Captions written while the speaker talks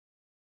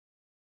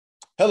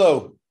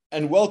Hello,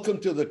 and welcome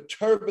to the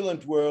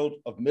turbulent world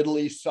of Middle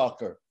East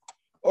soccer,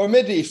 or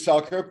Mideast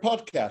Soccer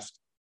podcast.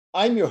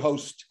 I'm your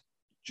host,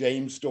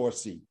 James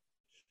Dorsey.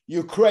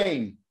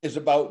 Ukraine is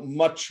about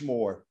much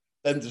more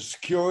than the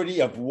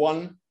security of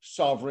one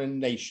sovereign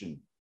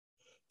nation.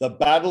 The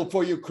battle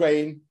for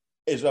Ukraine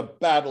is a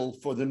battle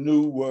for the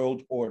new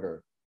world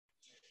order.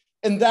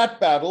 In that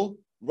battle,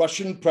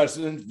 Russian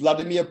President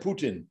Vladimir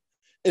Putin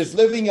is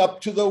living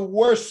up to the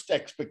worst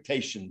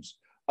expectations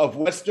of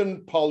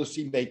Western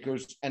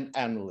policymakers and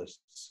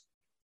analysts.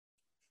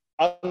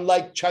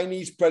 Unlike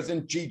Chinese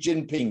President Xi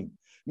Jinping,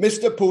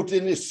 Mr.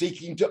 Putin is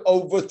seeking to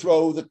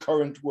overthrow the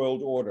current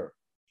world order,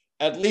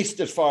 at least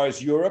as far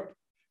as Europe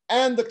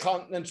and the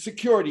continent's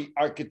security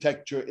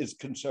architecture is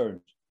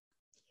concerned.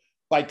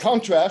 By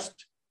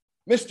contrast,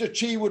 Mr.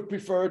 Xi would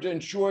prefer to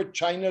ensure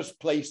China's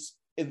place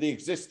in the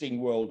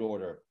existing world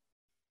order,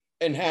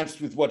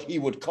 enhanced with what he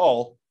would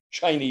call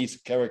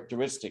Chinese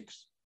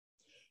characteristics.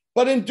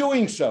 But in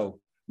doing so,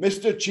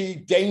 Mr. Xi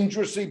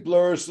dangerously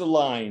blurs the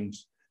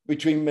lines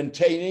between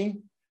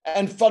maintaining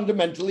and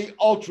fundamentally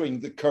altering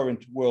the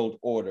current world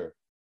order.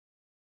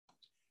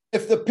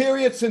 If the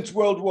period since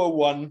World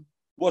War I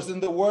was, in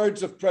the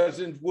words of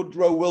President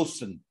Woodrow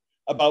Wilson,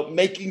 about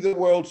making the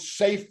world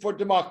safe for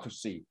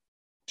democracy,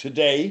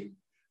 today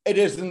it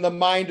is in the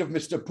mind of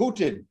Mr.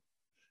 Putin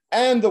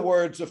and the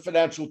words of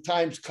Financial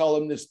Times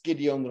columnist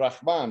Gideon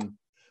Rachman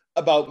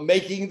about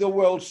making the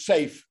world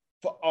safe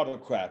for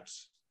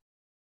autocrats.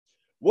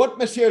 What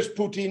Messrs.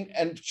 Putin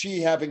and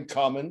Xi have in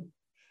common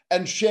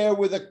and share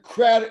with a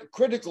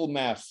critical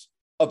mass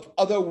of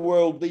other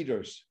world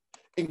leaders,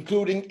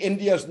 including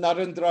India's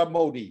Narendra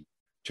Modi,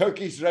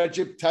 Turkey's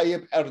Recep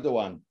Tayyip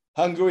Erdogan,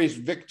 Hungary's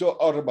Viktor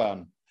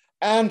Orban,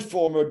 and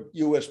former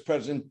US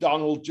President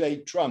Donald J.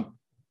 Trump,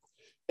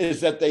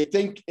 is that they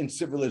think in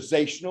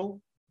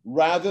civilizational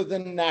rather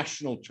than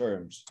national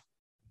terms.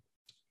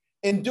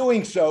 In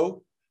doing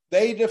so,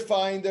 they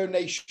define their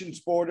nation's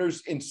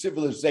borders in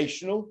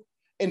civilizational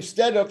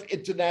instead of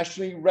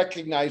internationally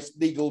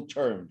recognized legal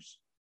terms.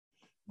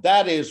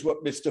 That is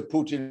what Mr.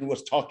 Putin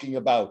was talking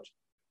about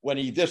when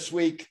he this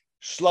week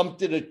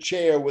slumped in a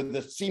chair with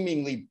a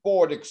seemingly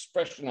bored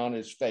expression on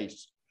his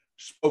face,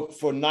 spoke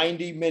for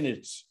 90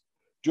 minutes,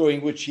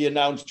 during which he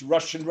announced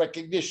Russian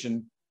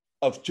recognition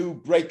of two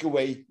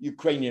breakaway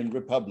Ukrainian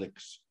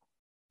republics.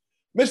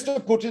 Mr.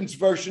 Putin's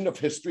version of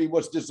history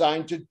was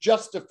designed to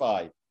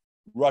justify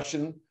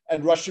Russian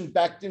and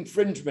Russian-backed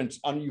infringements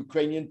on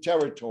Ukrainian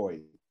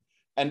territory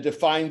and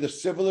define the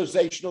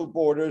civilizational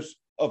borders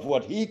of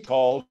what he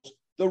calls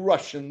the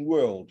Russian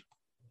world.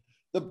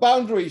 The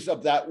boundaries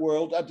of that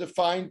world are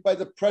defined by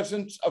the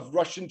presence of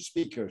Russian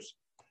speakers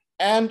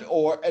and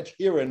or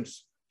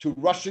adherence to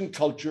Russian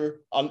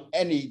culture on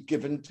any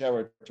given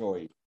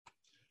territory.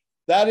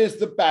 That is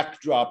the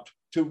backdrop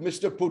to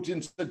Mr.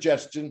 Putin's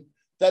suggestion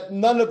that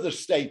none of the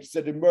states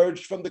that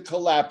emerged from the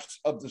collapse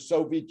of the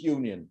Soviet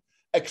Union,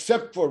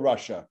 except for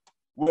Russia,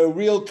 were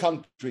real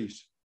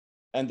countries,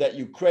 and that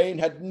Ukraine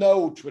had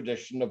no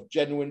tradition of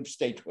genuine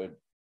statehood.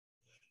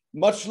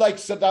 Much like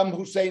Saddam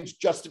Hussein's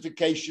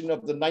justification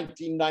of the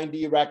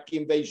 1990 Iraqi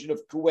invasion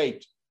of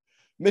Kuwait,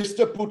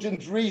 Mr.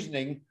 Putin's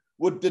reasoning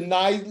would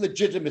deny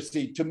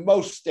legitimacy to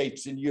most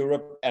states in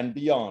Europe and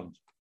beyond.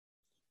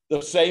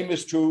 The same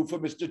is true for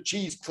Mr.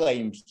 Xi's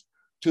claims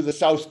to the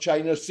South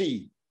China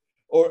Sea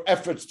or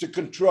efforts to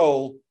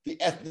control the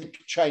ethnic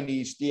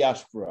Chinese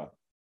diaspora.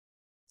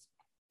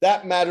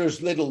 That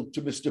matters little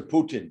to Mr.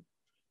 Putin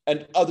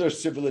and other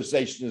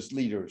civilizationist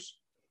leaders,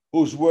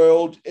 whose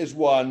world is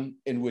one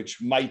in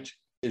which might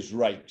is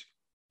right.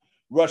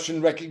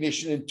 Russian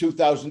recognition in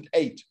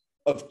 2008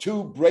 of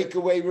two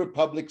breakaway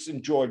republics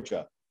in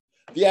Georgia,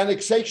 the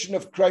annexation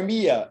of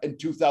Crimea in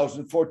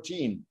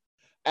 2014,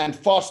 and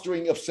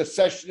fostering of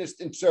secessionist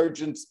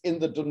insurgents in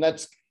the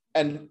Donetsk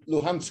and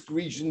Luhansk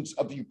regions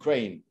of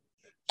Ukraine,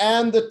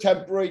 and the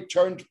temporary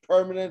turned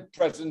permanent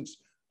presence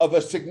of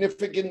a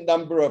significant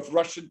number of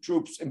Russian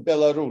troops in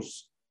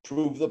Belarus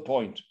prove the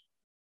point.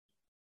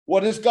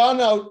 What has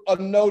gone out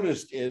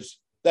unnoticed is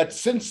that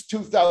since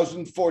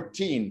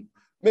 2014,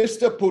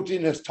 Mr.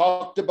 Putin has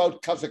talked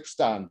about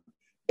Kazakhstan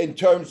in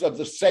terms of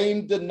the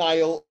same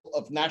denial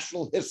of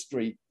national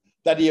history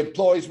that he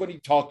employs when he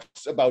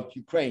talks about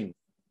Ukraine.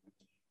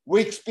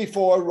 Weeks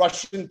before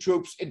Russian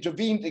troops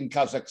intervened in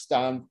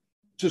Kazakhstan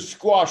to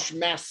squash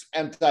mass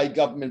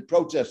anti-government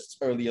protests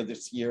earlier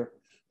this year,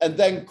 and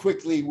then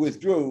quickly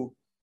withdrew,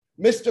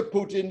 Mr.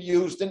 Putin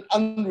used an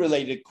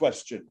unrelated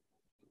question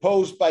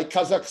posed by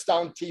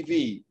Kazakhstan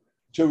TV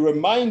to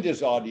remind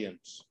his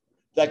audience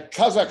that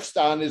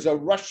Kazakhstan is a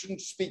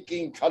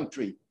Russian-speaking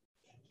country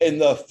in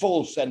the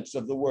full sense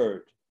of the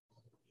word.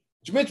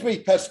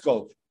 Dmitry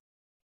Peskov,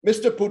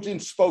 Mr.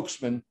 Putin's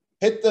spokesman,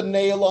 hit the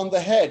nail on the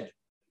head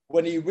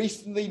when he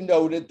recently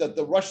noted that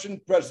the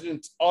Russian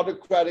president's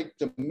autocratic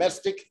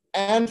domestic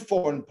and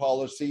foreign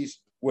policies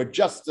were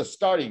just the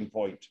starting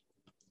point.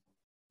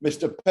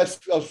 Mr.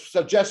 Peskov's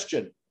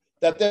suggestion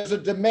that there's a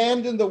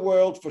demand in the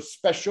world for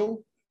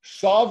special,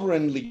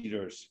 sovereign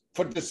leaders,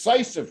 for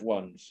decisive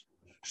ones,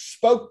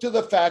 spoke to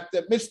the fact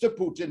that Mr.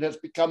 Putin has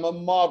become a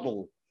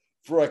model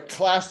for a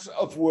class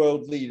of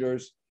world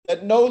leaders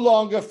that no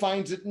longer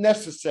finds it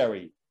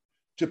necessary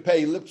to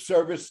pay lip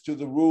service to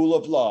the rule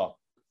of law.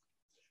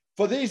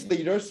 For these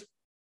leaders,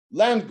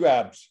 land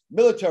grabs,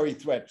 military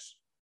threats,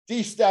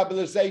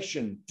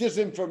 destabilization,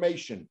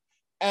 disinformation,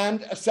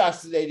 and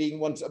assassinating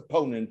one's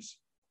opponents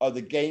are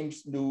the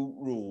game's new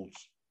rules.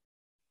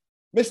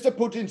 Mr.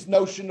 Putin's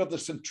notion of the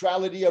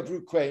centrality of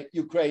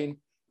Ukraine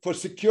for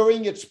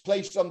securing its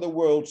place on the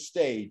world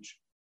stage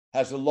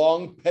has a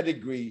long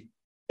pedigree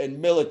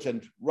in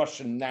militant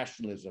Russian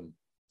nationalism.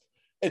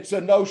 It's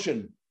a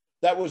notion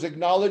that was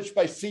acknowledged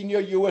by senior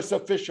US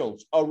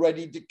officials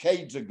already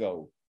decades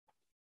ago.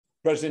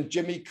 President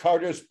Jimmy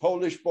Carter's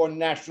Polish-born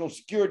national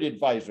security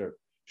advisor,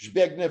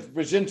 Zbigniew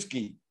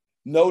Brzezinski,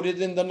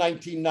 noted in the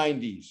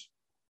 1990s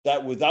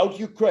that without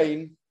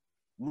Ukraine,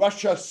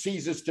 Russia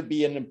ceases to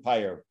be an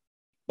empire,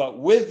 but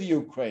with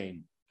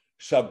Ukraine,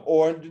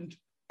 subordinate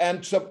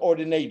and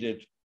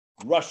subordinated,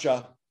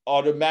 Russia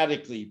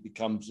automatically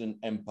becomes an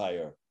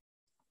empire.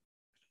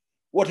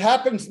 What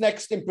happens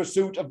next in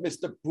pursuit of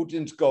Mr.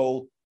 Putin's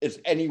goal is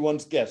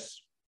anyone's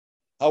guess.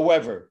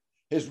 However,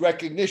 his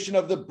recognition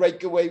of the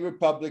breakaway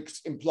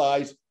republics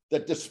implies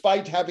that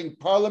despite having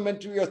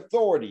parliamentary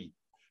authority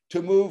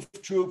to move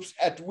troops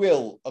at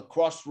will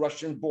across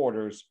Russian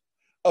borders,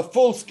 a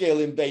full-scale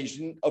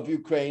invasion of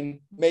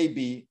Ukraine may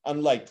be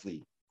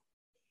unlikely.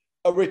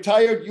 A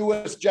retired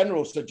US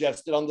general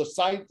suggested on the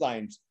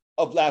sidelines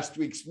of last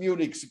week's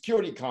Munich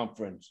Security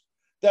Conference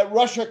that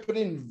Russia could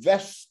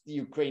invest the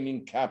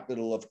Ukrainian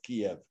capital of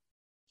Kiev.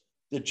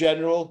 The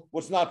general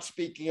was not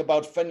speaking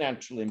about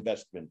financial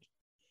investment.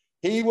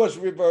 He was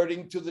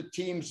reverting to the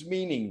team's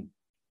meaning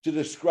to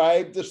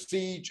describe the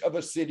siege of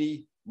a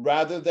city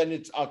rather than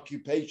its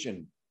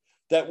occupation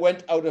that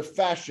went out of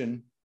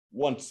fashion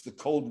once the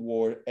Cold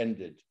War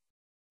ended.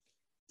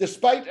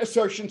 Despite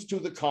assertions to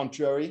the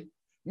contrary,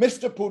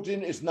 Mr.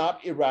 Putin is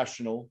not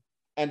irrational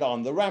and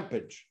on the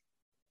rampage.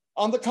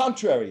 On the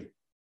contrary,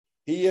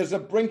 he is a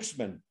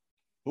brinksman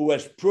who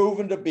has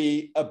proven to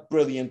be a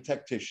brilliant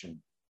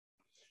tactician.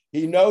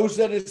 He knows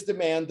that his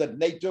demand that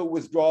NATO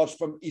withdraws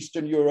from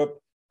Eastern Europe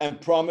and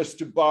promise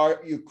to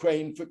bar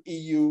Ukraine from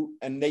EU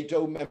and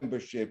NATO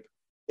membership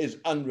is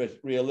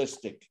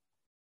unrealistic.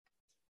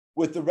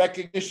 With the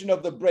recognition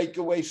of the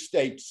breakaway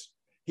states,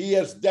 he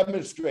has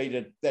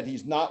demonstrated that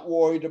he's not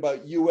worried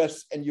about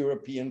US and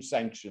European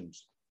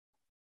sanctions.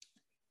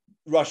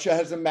 Russia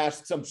has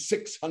amassed some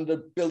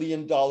 $600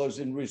 billion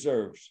in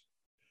reserves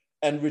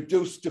and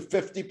reduced to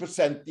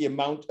 50% the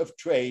amount of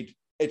trade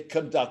it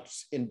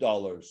conducts in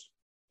dollars.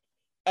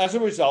 As a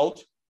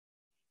result,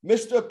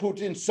 Mr.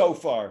 Putin so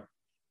far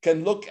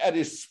can look at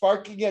his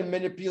sparking and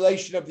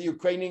manipulation of the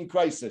Ukrainian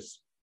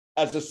crisis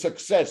as a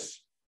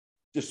success,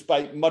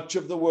 despite much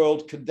of the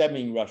world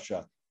condemning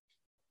Russia,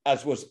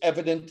 as was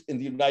evident in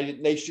the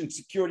United Nations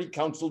Security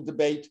Council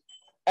debate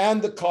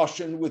and the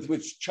caution with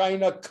which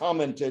China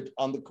commented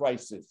on the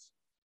crisis.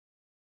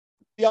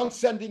 Beyond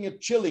sending a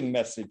chilling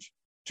message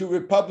to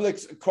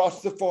republics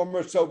across the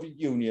former Soviet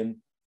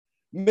Union,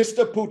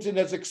 Mr. Putin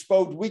has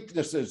exposed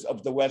weaknesses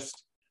of the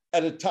West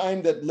at a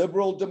time that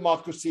liberal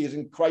democracy is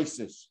in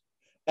crisis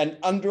and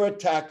under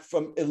attack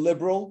from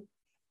illiberal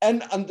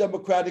and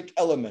undemocratic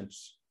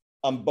elements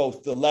on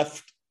both the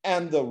left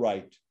and the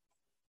right,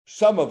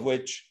 some of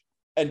which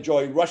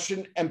enjoy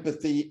Russian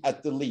empathy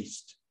at the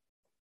least.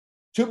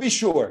 To be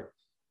sure,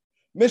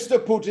 Mr.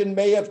 Putin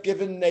may have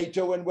given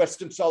NATO and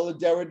Western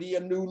solidarity a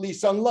new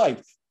lease on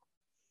life,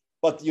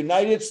 but the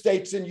United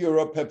States and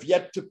Europe have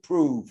yet to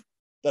prove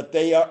that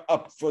they are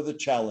up for the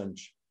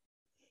challenge.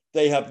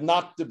 They have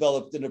not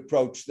developed an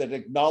approach that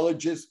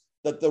acknowledges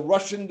that the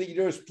Russian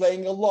leader is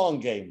playing a long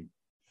game,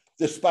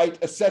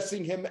 despite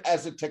assessing him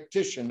as a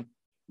tactician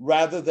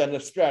rather than a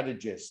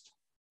strategist.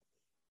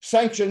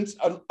 Sanctions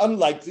are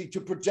unlikely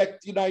to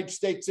project the United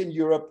States and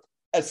Europe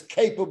as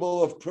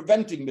capable of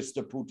preventing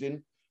Mr.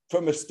 Putin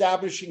from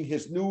establishing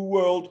his new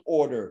world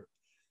order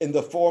in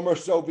the former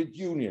Soviet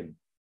Union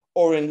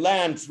or in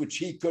lands which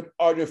he could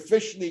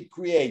artificially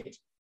create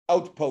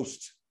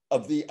outposts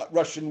of the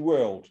Russian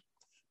world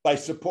by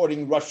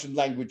supporting Russian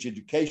language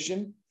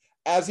education,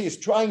 as he is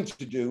trying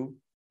to do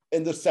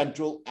in the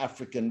Central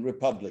African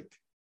Republic.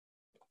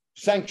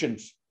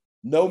 Sanctions,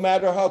 no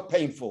matter how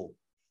painful,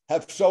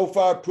 have so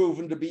far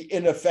proven to be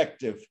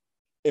ineffective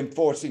in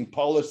forcing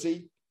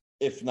policy,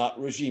 if not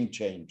regime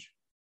change.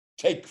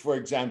 Take, for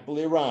example,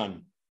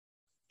 Iran.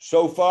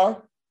 So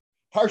far,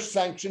 harsh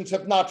sanctions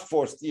have not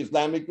forced the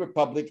Islamic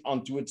Republic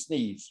onto its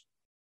knees,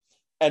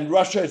 and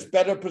Russia is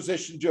better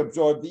positioned to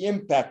absorb the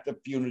impact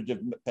of punitive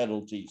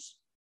penalties.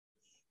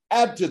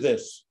 Add to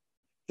this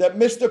that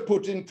Mr.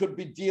 Putin could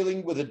be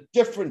dealing with a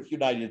different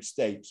United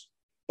States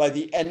by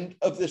the end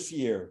of this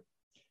year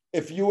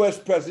if US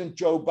President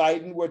Joe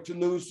Biden were to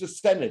lose the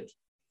Senate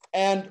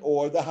and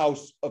or the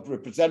House of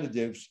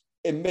Representatives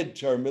in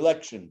midterm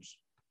elections.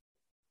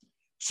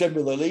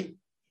 Similarly,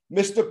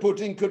 Mr.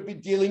 Putin could be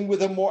dealing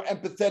with a more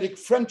empathetic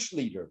French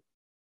leader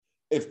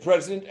if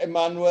President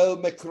Emmanuel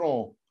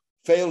Macron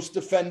fails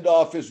to fend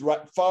off his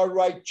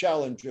far-right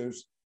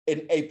challengers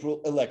in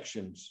April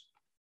elections.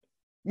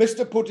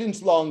 Mr.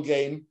 Putin's long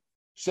game,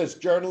 says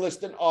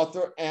journalist and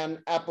author Anne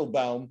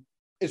Applebaum,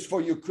 is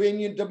for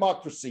Ukrainian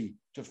democracy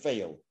to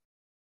fail.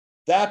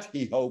 That,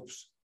 he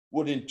hopes,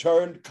 would in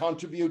turn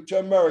contribute to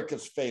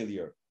America's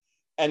failure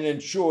and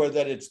ensure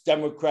that its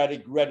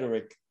democratic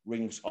rhetoric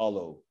rings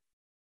hollow.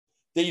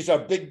 These are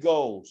big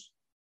goals,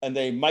 and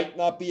they might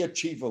not be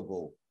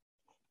achievable,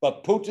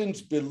 but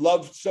Putin's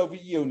beloved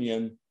Soviet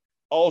Union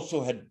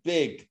also had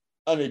big,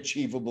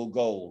 unachievable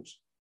goals.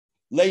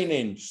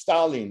 Lenin,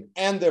 Stalin,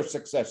 and their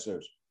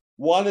successors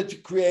wanted to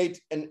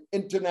create an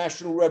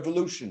international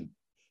revolution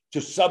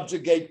to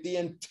subjugate the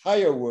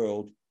entire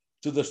world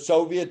to the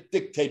Soviet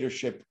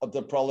dictatorship of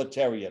the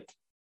proletariat.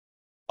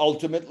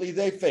 Ultimately,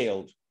 they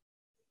failed,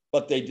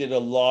 but they did a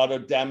lot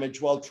of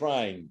damage while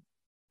trying.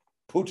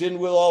 Putin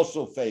will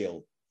also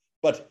fail,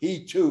 but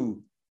he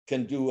too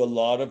can do a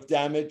lot of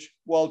damage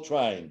while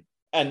trying,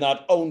 and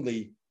not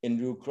only in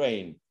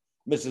Ukraine,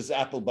 Mrs.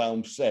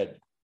 Applebaum said.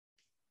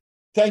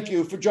 Thank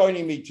you for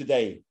joining me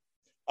today.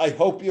 I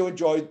hope you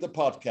enjoyed the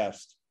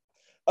podcast.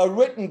 A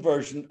written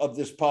version of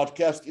this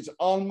podcast is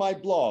on my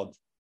blog,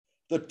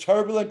 The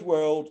Turbulent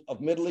World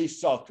of Middle East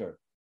Soccer,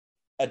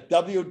 at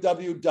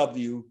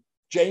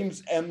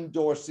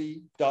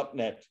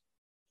www.jamesmdorsey.net.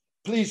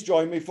 Please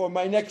join me for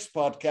my next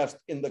podcast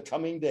in the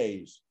coming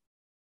days.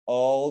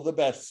 All the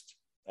best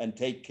and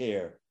take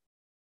care.